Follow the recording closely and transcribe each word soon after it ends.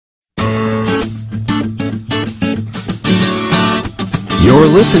You're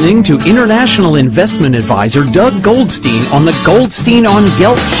listening to international investment advisor Doug Goldstein on the Goldstein on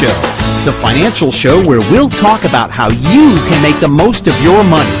Gelt show, the financial show where we'll talk about how you can make the most of your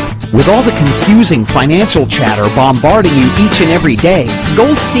money. With all the confusing financial chatter bombarding you each and every day,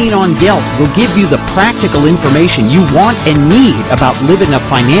 Goldstein on Gelt will give you the practical information you want and need about living a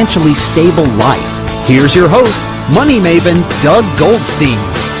financially stable life. Here's your host, money maven Doug Goldstein.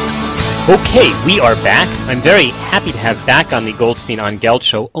 Okay, we are back. I'm very happy to have back on the Goldstein on Gelt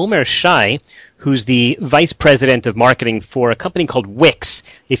show Omer Shai, who's the Vice President of Marketing for a company called Wix.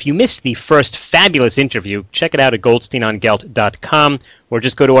 If you missed the first fabulous interview, check it out at goldsteinongelt.com, or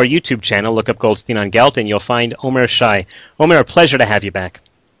just go to our YouTube channel, look up Goldstein on Gelt, and you'll find Omer Shai. Omer, a pleasure to have you back.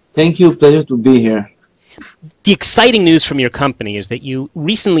 Thank you. Pleasure to be here. The exciting news from your company is that you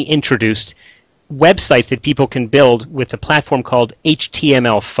recently introduced websites that people can build with a platform called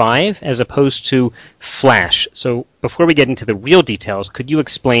HTML5 as opposed to Flash. So before we get into the real details, could you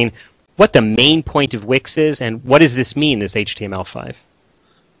explain what the main point of Wix is and what does this mean, this HTML5?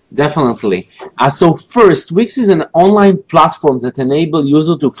 Definitely. So first, Wix is an online platform that enables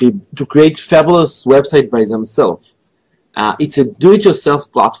users to create fabulous websites by themselves. It's a do-it-yourself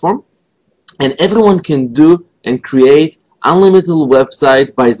platform, and everyone can do and create unlimited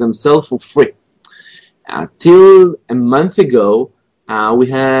website by themselves for free. Till a month ago, we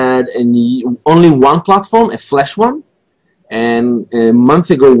had only one platform, a Flash one, and a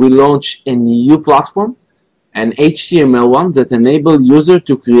month ago we launched a new platform, an HTML one that enables users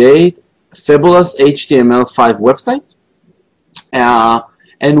to create fabulous HTML5 website.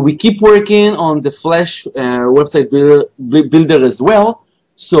 And we keep working on the Flash website builder as well,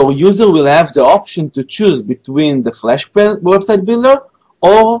 so user will have the option to choose between the Flash website builder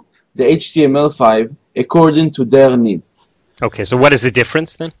or the HTML5 according to their needs. Okay, so what is the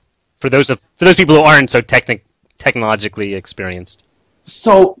difference then for those people who aren't so technologically experienced?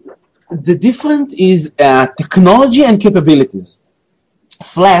 So the difference is technology and capabilities.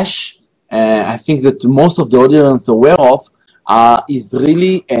 Flash, I think that most of the audience are aware of, is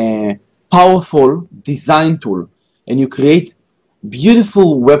really a powerful design tool, and you create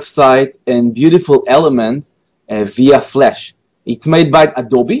beautiful website and beautiful element via Flash. It's made by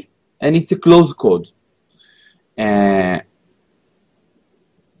Adobe, and it's a closed code. There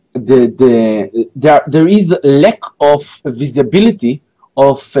is a lack of visibility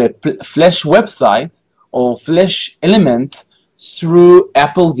of Flash websites or Flash elements through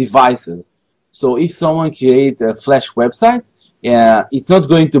Apple devices. So if someone creates a Flash website, it's not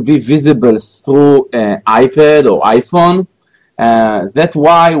going to be visible through iPad or iPhone. That's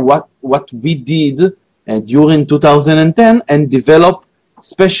why what we did during 2010 and develop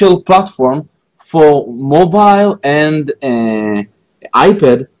special platform for mobile and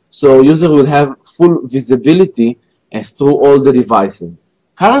iPad, so user will have full visibility through all the devices.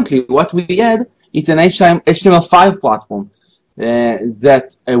 Currently, what we add is an HTML5 platform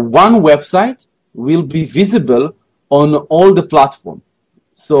that one website will be visible on all the platform.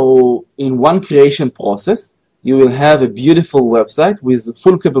 So in one creation process, you will have a beautiful website with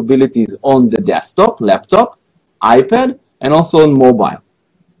full capabilities on the desktop, laptop, iPad, and also on mobile.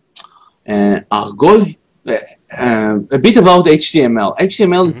 Our goal, a bit about HTML.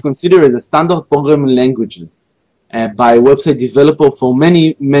 HTML is considered as a standard programming language by website developer for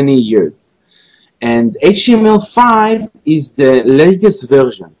many, many years. And HTML5 is the latest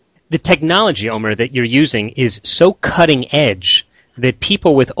version. The technology, Omer, that you're using is so cutting edge that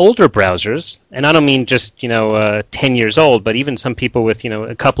people with older browsers, and I don't mean just 10 years old, but even some people with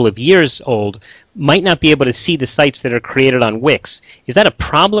a couple of years old, might not be able to see the sites that are created on Wix. Is that a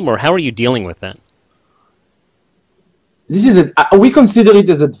problem, or how are you dealing with that? We consider it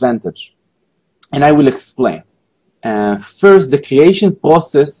as an advantage, and I will explain. First, the creation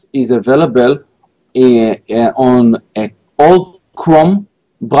process is available on all Chrome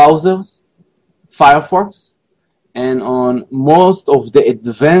browsers, Firefox, and on most of the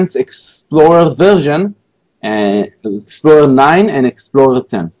advanced Explorer version, Explorer 9 and Explorer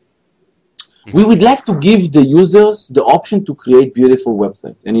 10. We would like to give the users the option to create beautiful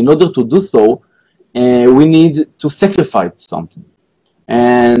websites. And in order to do so, we need to sacrifice something.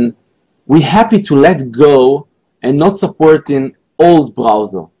 And we're happy to let go and not supporting old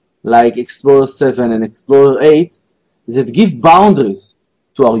browser like Explorer 7 and Explorer 8 that give boundaries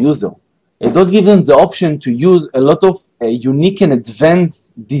to our user. It don't give them the option to use a lot of unique and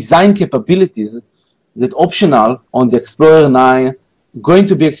advanced design capabilities that optional on the Explorer 9, going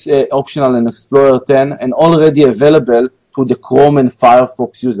to be optional in Explorer 10, and already available to the Chrome and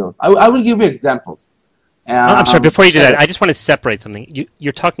Firefox users. I will give you examples. I'm sorry, before you do that, I just want to separate something.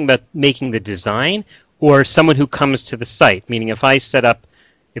 You're talking about making the design, or someone who comes to the site? Meaning, if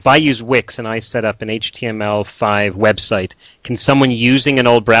I use Wix and I set up an HTML5 website, can someone using an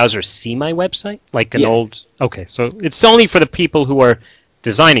old browser see my website? Like an old... Okay, so it's only for the people who are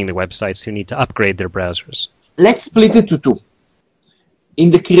designing the websites who need to upgrade their browsers. Let's split it to two.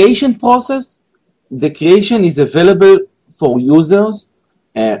 In the creation process, the creation is available for users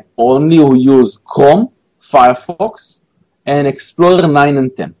only who use Chrome, Firefox, and Explorer 9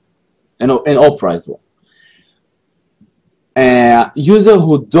 and 10, and Opera as well. Users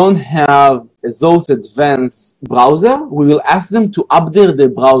who don't have those advanced browser, we will ask them to update their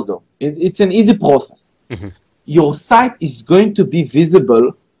browser. It's an easy process. Mm-hmm. Your site is going to be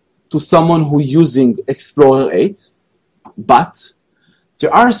visible to someone who using Explorer 8, but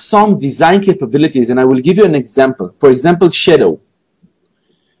there are some design capabilities, and I will give you an example. For example, Shadow.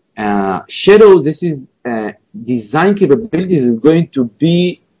 Shadow, this is design capabilities is going to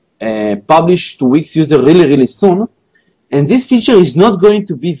be published to Wix user really, really soon. And this feature is not going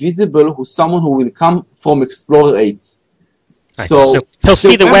to be visible to someone who will come from Explorer 8. So he'll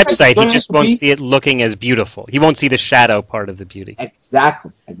see the website, he just won't see it looking as beautiful. He won't see the shadow part of the beauty.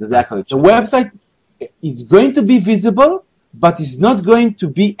 Exactly. The website is going to be visible, but it's not going to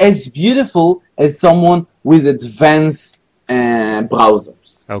be as beautiful as someone with advanced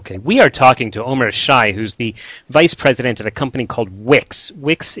browsers. Okay, we are talking to Omer Shai, who's the vice president of a company called Wix.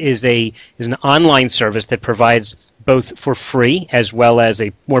 Wix is an online service that provides both for free as well as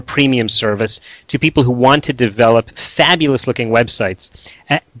a more premium service to people who want to develop fabulous-looking websites.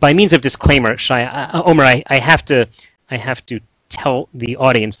 By means of disclaimer, Shai, Omer, I have to tell the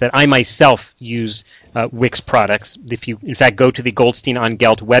audience that I myself use Wix products. If you, in fact, go to the Goldstein on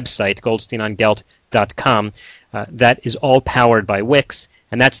Gelt website, goldsteinongelt.com, that is all powered by Wix,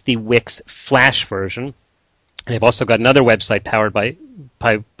 and that's the Wix Flash version. And I've also got another website powered by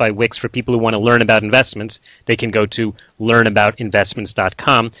Wix for people who want to learn about investments. They can go to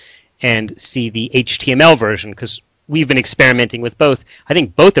learnaboutinvestments.com and see the HTML version, because we've been experimenting with both. I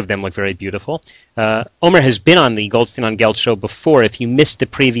think both of them look very beautiful. Omer has been on the Goldstein on Gelt show before. If you missed the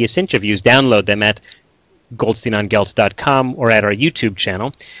previous interviews, download them at goldsteinongelt.com or at our YouTube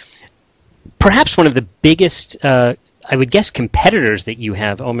channel. Perhaps one of the biggest, I would guess, competitors that you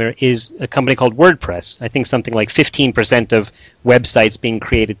have, Omer, is a company called WordPress. I think something like 15% of websites being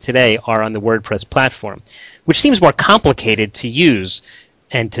created today are on the WordPress platform, which seems more complicated to use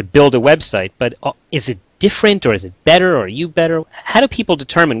and to build a website. But is it different, or is it better, or are you better? How do people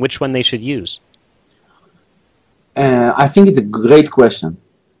determine which one they should use? I think it's a great question.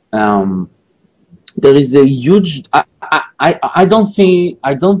 There is a huge... I don't think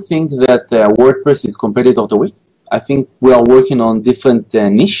that WordPress is competitor to Wix. I think we are working on different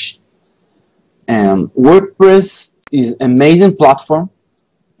niche. WordPress is an amazing platform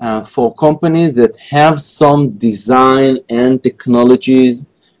for companies that have some design and technologies,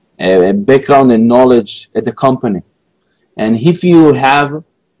 background and knowledge at the company. And if you have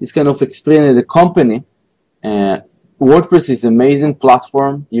this kind of experience at the company, WordPress is an amazing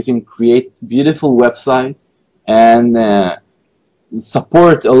platform. You can create beautiful website and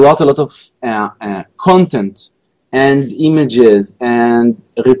support a lot of content and images and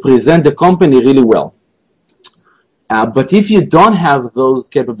represent the company really well. But if you don't have those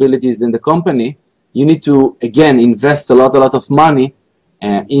capabilities in the company, you need to, again, invest a lot of money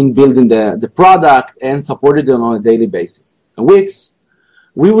in building the product and support it on a daily basis. At Wix,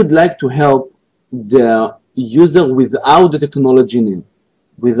 we would like to help the user without the technology needs,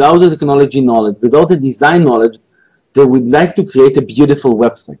 without the technology knowledge, without the design knowledge. They would like to create a beautiful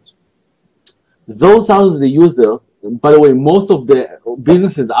website. Those are the users. By the way, most of the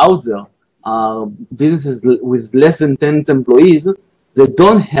businesses out there are businesses with less than 10 employees that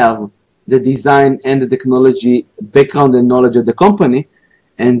don't have the design and the technology background and knowledge of the company,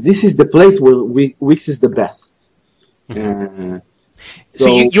 and this is the place where Wix is the best. Mm-hmm. So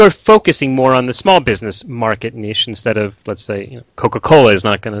you're focusing more on the small business market niche instead of, let's say, Coca-Cola is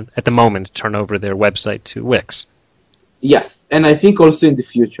not going to, at the moment, turn over their website to Wix. Yes, and I think also in the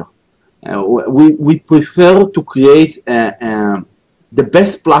future. We prefer to create the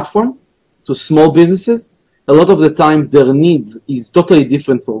best platform to small businesses. A lot of the time, their needs is totally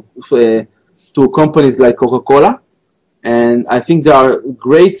different to companies like Coca-Cola, and I think there are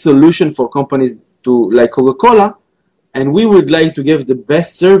great solutions for companies like Coca-Cola, and we would like to give the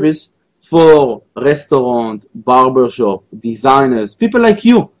best service for restaurant, barbershop, designers, people like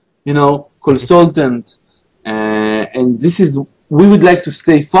you, consultant, and this is. We would like to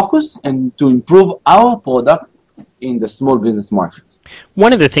stay focused and to improve our product in the small business market.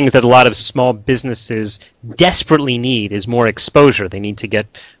 One of the things that a lot of small businesses desperately need is more exposure. They need to get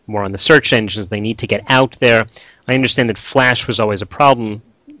more on the search engines. They need to get out there. I understand that Flash was always a problem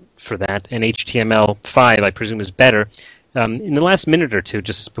for that, and HTML5, I presume, is better. In the last minute or two,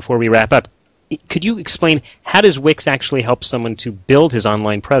 just before we wrap up, could you explain how does Wix actually help someone to build his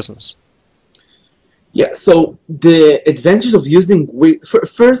online presence? Yeah, so the advantage of using Wix,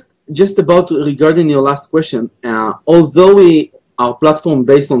 first, just about regarding your last question, although our platform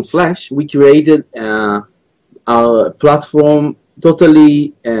based on Flash, we created our platform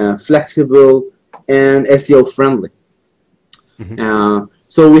totally flexible and SEO friendly. Mm-hmm.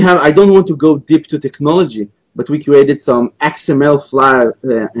 So we have, I don't want to go deep to technology, but we created some XML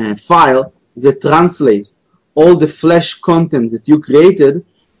file that translates all the Flash content that you created,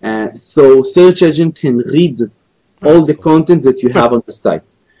 so search engine can read all the content that you have on the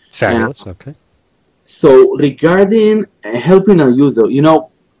site. Fabulous. Okay. So regarding helping a user,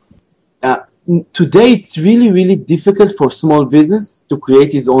 today it's really difficult for small business to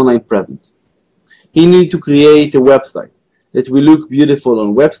create his online presence. He needs to create a website that will look beautiful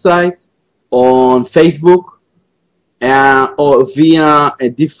on website, on Facebook, or via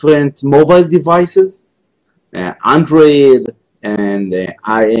different mobile devices, Android and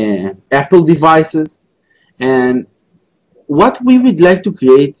Apple devices. And what we would like to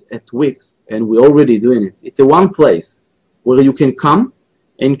create at Wix, and we're already doing it, it's a one place where you can come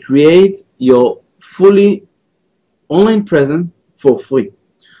and create your fully online presence for free.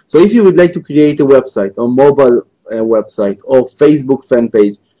 So if you would like to create a website or mobile website or Facebook fan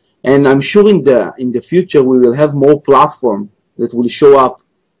page, and I'm sure in the future we will have more platform that will show up,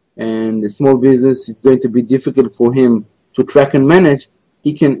 and the small business is going to be difficult for him to track and manage,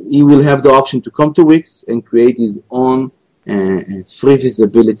 he will have the option to come to Wix and create his own free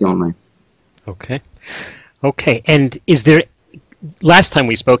visibility online. Okay. And is there, last time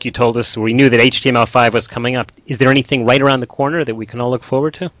we spoke you told us, we knew that HTML5 was coming up. Is there anything right around the corner that we can all look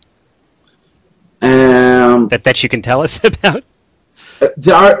forward to? That you can tell us about?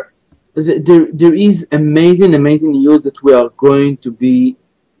 There is amazing news that we are going to be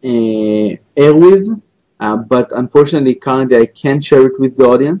air with, but unfortunately currently I can't share it with the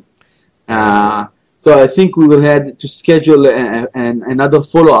audience. So I think we will have to schedule another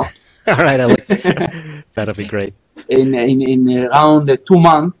follow-up. All right, that'll be great. In around 2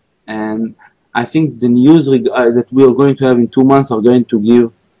 months, and I think the news that we are going to have in 2 months are going to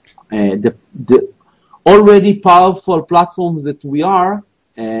give the already powerful platforms that we are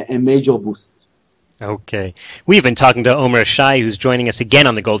a major boost. Okay. We've been talking to Omer Shai, who's joining us again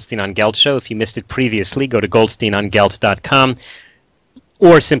on the Goldstein on Gelt show. If you missed it previously, go to goldsteinongelt.com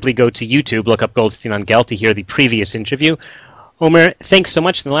or simply go to YouTube, look up Goldstein on Gelt to hear the previous interview. Omer, thanks so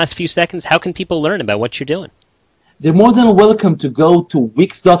much. In the last few seconds, how can people learn about what you're doing? They're more than welcome to go to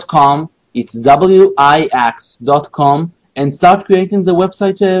wix.com, it's wix.com, and start creating the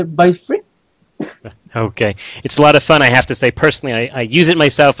website by free. Okay. It's a lot of fun, I have to say. Personally, I use it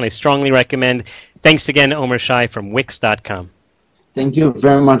myself, and I strongly recommend. Thanks again, Omer Shai from wix.com. Thank you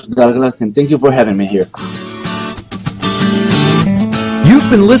very much, Douglas, and thank you for having me here. You've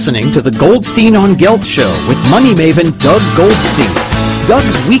been listening to the Goldstein on Gelt show with money maven Doug Goldstein.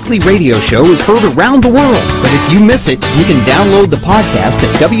 Doug's weekly radio show is heard around the world, but if you miss it, you can download the podcast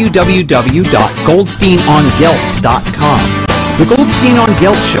at www.goldsteinongelt.com. The Goldstein on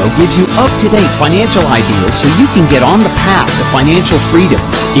Gelt show gives you up-to-date financial ideas so you can get on the path to financial freedom.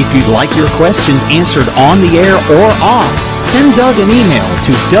 If you'd like your questions answered on the air or off, send Doug an email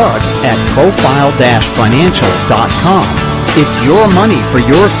to doug@profile-financial.com. It's your money for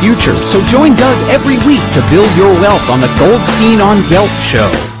your future, so join Doug every week to build your wealth on the Goldstein on Gelt show.